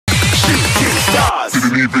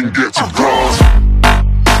even get to cross.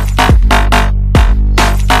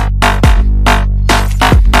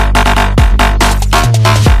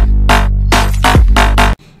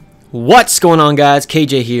 What's going on, guys?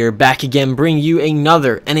 KJ here, back again, bringing you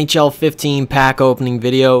another NHL 15 pack opening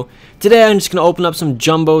video. Today I'm just going to open up some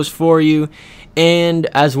jumbos for you, and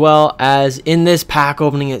as well as in this pack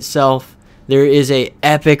opening itself, there is a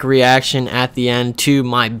epic reaction at the end to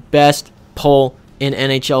my best pull in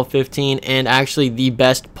NHL 15, and actually the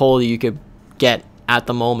best pull that you could get at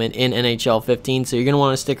the moment in NHL 15, so you're going to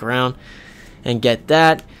want to stick around and get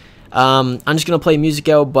that. I'm just going to play music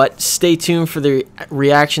out, but stay tuned for the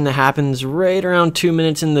reaction that happens right around 2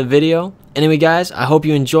 minutes in the video. Anyway, guys, I hope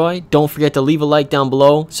you enjoy. Don't forget to leave a like down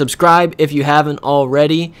below. Subscribe if you haven't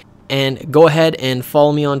already. And go ahead and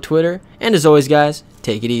follow me on Twitter. And as always, guys,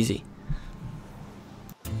 take it easy.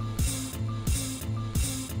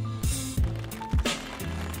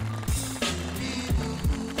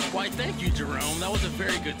 Why, thank you, Jerome. That was a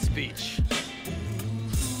very good speech.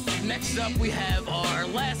 Next up, we have our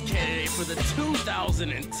last candidate for the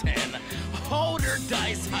 2010 Hold or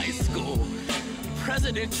Dice High School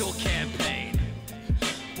presidential campaign.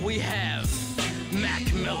 We have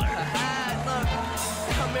Mac Miller.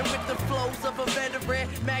 Coming with the flows of a veteran,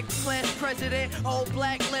 Mac class president, old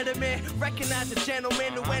black letterman. Recognize a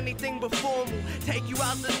gentleman, do anything but formal. Take you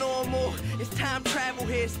out the normal. It's time travel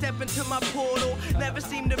here. Step into my portal. Never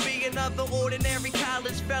seem to be another ordinary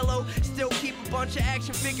college fellow. Still keep a bunch of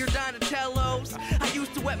action figure Donatellos. I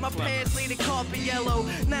used to wet my pants, lead it coffee yellow.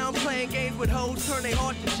 Now I'm playing games with hoes, turn they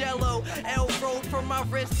heart to jello. Elbow from my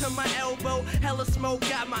wrist to my elbow. Hella smoke,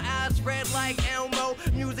 got my eyes red like Elmo.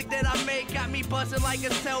 Music that I make got me buzzing like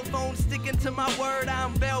a cell phone. Sticking to my word,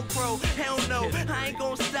 I'm Velcro. Hell no, I ain't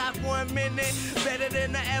gonna stop 1 minute. Better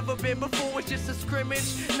than I ever been. Before it's just a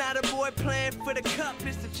scrimmage. Not a boy playing for the cup,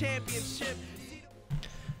 it's the championship.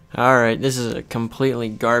 Alright, this is a completely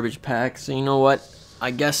garbage pack, so you know what?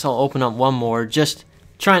 I guess I'll open up one more. Just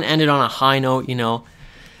try and end it on a high note, you know.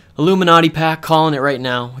 Illuminati pack, calling it right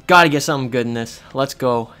now. Gotta get something good in this. Let's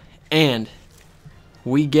go. And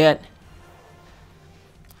we get...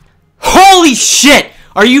 Holy shit!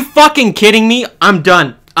 Are you fucking kidding me? I'm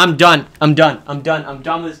done. I'm done. I'm done. I'm done. I'm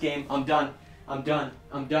done with this game. I'm done. I'm done.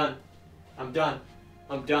 I'm done. I'm done.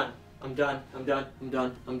 I'm done. I'm done. I'm done. I'm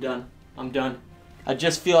done. I'm done. I'm done. I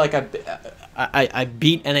just feel like I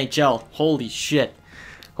beat NHL. Holy shit.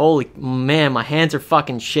 Holy man, my hands are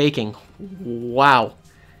fucking shaking. Wow.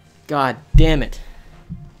 God damn it.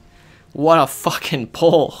 What a fucking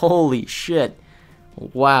pull. Holy shit.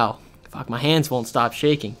 Wow. Fuck, my hands won't stop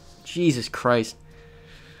shaking. Jesus Christ.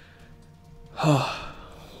 Oh,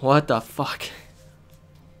 what the fuck?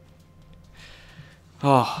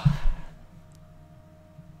 Oh.